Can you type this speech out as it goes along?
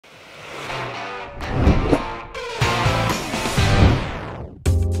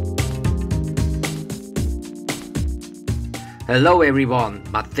Hello everyone,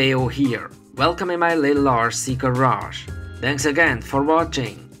 Matteo here. Welcome in my little RC garage. Thanks again for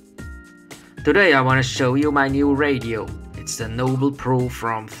watching. Today I want to show you my new radio. It's the Noble Pro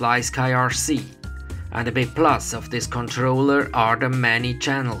from Flysky RC. And the big plus of this controller are the many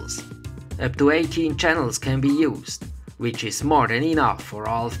channels. Up to 18 channels can be used, which is more than enough for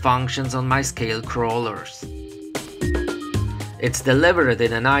all functions on my scale crawlers. It's delivered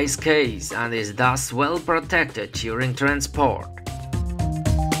in a nice case and is thus well protected during transport.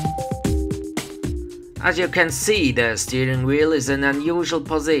 As you can see, the steering wheel is in an unusual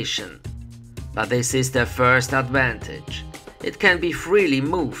position, but this is the first advantage. It can be freely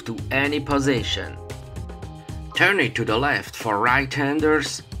moved to any position. Turn it to the left for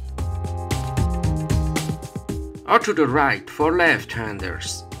right-handers or to the right for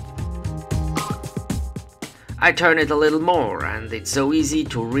left-handers. I turn it a little more and it's so easy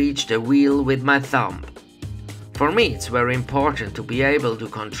to reach the wheel with my thumb. For me it's very important to be able to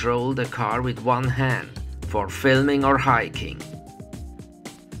control the car with one hand for filming or hiking.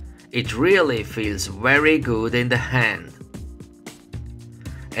 It really feels very good in the hand.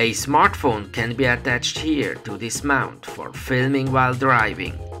 A smartphone can be attached here to this mount for filming while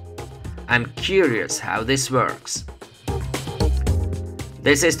driving. I'm curious how this works.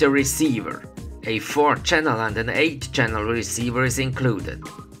 This is the receiver. A 4-channel and an 8-channel receiver is included.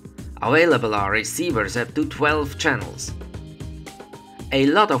 Available are receivers up to 12 channels. A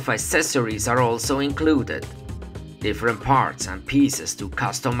lot of accessories are also included. Different parts and pieces to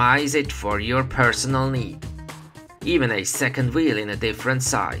customize it for your personal need. Even a second wheel in a different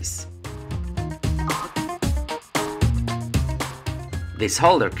size. This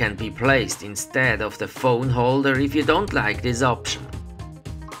holder can be placed instead of the phone holder if you don't like this option.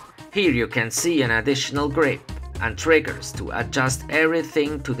 Here you can see an additional grip and triggers to adjust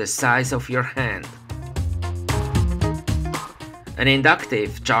everything to the size of your hand. An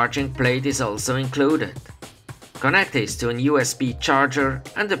inductive charging plate is also included. Connect this to a USB charger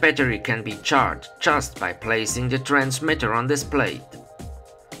and the battery can be charged just by placing the transmitter on this plate.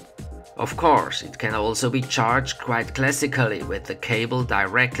 Of course, it can also be charged quite classically with the cable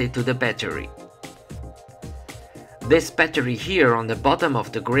directly to the battery. This battery here on the bottom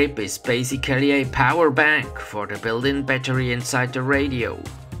of the grip is basically a power bank for the built-in battery inside the radio.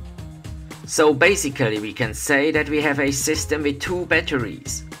 So basically we can say that we have a system with two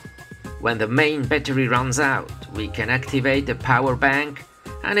batteries. When the main battery runs out, we can activate the power bank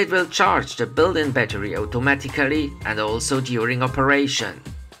and it will charge the built-in battery automatically and also during operation.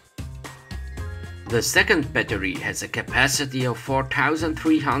 The second battery has a capacity of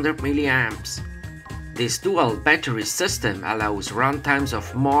 4300 mAh. This dual battery system allows runtimes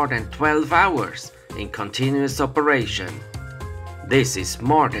of more than 12 hours in continuous operation. This is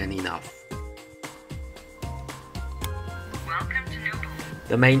more than enough.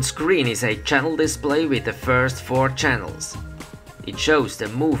 The main screen is a channel display with the first 4 channels. It shows the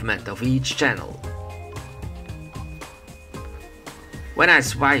movement of each channel. When I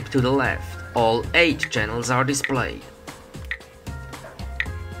swipe to the left, all 8 channels are displayed.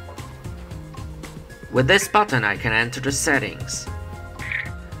 With this button I can enter the settings.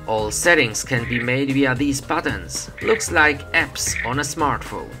 All settings can be made via these buttons, looks like apps on a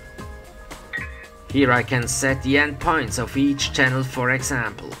smartphone. Here I can set the endpoints of each channel, for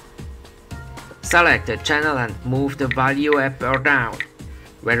example. Select a channel and move the value up or down.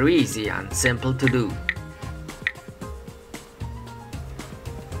 Very easy and simple to do.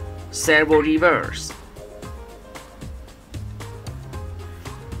 Servo reverse.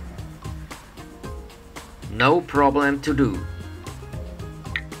 No problem to do.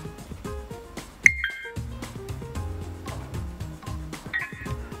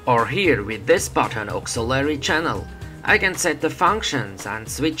 Or here with this button auxiliary channel, I can set the functions and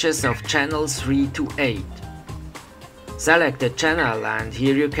switches of channels 3 to 8. Select the channel and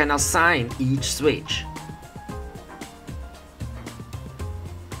here you can assign each switch.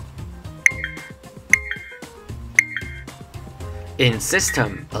 In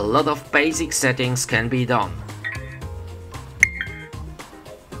system, a lot of basic settings can be done.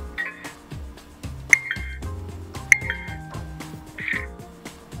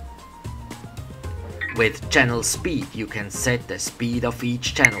 With channel speed, you can set the speed of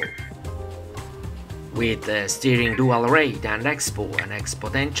each channel. With the steering dual rate and expo, an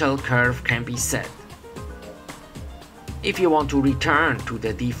exponential curve can be set. If you want to return to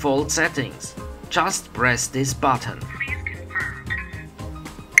the default settings, just press this button.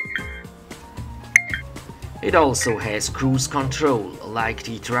 It also has cruise control, like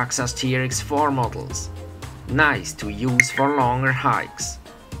the Traxxas TRX4 models. Nice to use for longer hikes.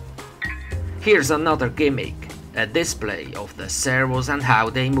 Here's another gimmick. a display of the servos and how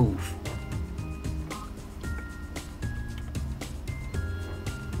they move.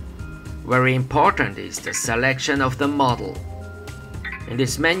 Very important is the selection of the model. In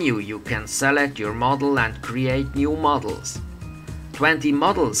this menu you can select your model and create new models. 20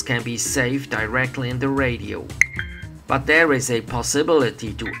 models can be saved directly in the radio. But there is a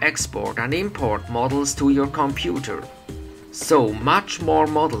possibility to export and import models to your computer. So much more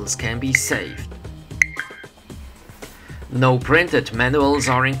models can be saved. No printed manuals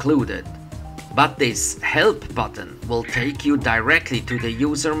are included, but this Help button will take you directly to the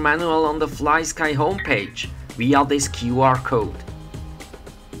user manual on the Flysky homepage via this QR code.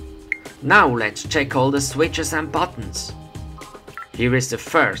 Now let's check all the switches and buttons. Here is the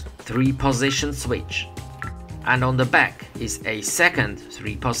first 3-position switch, and on the back is a second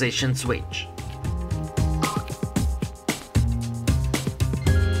 3-position switch.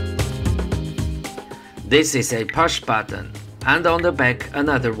 This is a push button, and on the back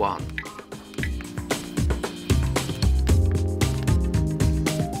another one.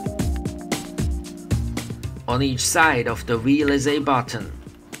 On each side of the wheel is a button,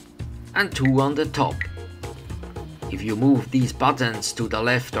 and 2 on the top. If you move these buttons to the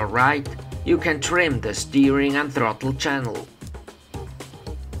left or right, you can trim the steering and throttle channel.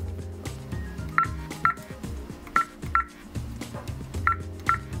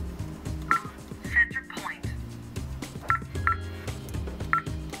 Center point.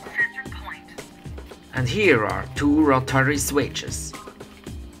 Center point. And here are 2 rotary switches.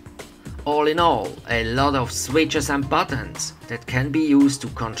 All in all, a lot of switches and buttons that can be used to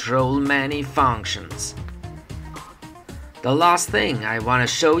control many functions. The last thing I want to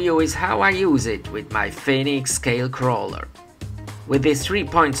show you is how I use it with my Phoenix scale crawler. With this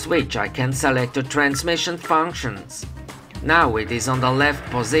 3-point switch I can select the transmission functions. Now it is on the left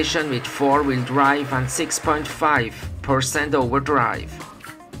position with 4-wheel drive and 6.5% overdrive.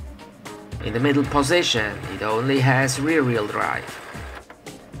 In the middle position it only has rear-wheel drive.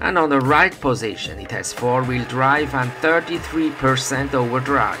 And on the right position it has 4-wheel drive and 33%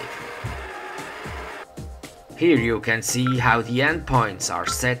 overdrive. Here you can see how the endpoints are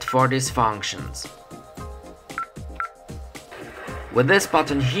set for these functions. With this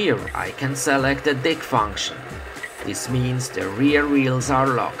button here I can select the dig function. This means the rear wheels are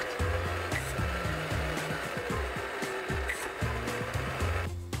locked.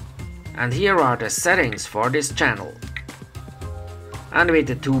 And here are the settings for this channel. And with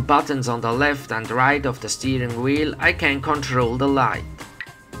the 2 buttons on the left and right of the steering wheel I can control the light.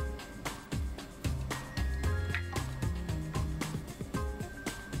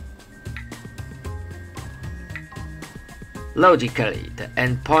 Logically, the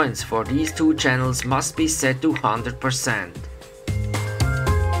endpoints for these 2 channels must be set to 100%.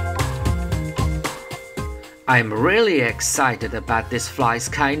 I'm really excited about this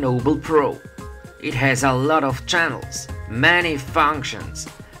Flysky Noble Pro. It has a lot of channels, many functions,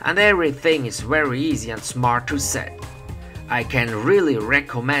 and everything is very easy and smart to set. I can really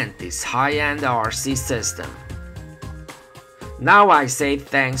recommend this high-end RC system. Now I say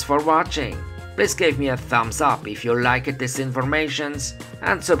thanks for watching. Please give me a thumbs up if you liked this information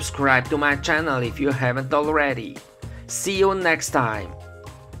and subscribe to my channel if you haven't already. See you next time.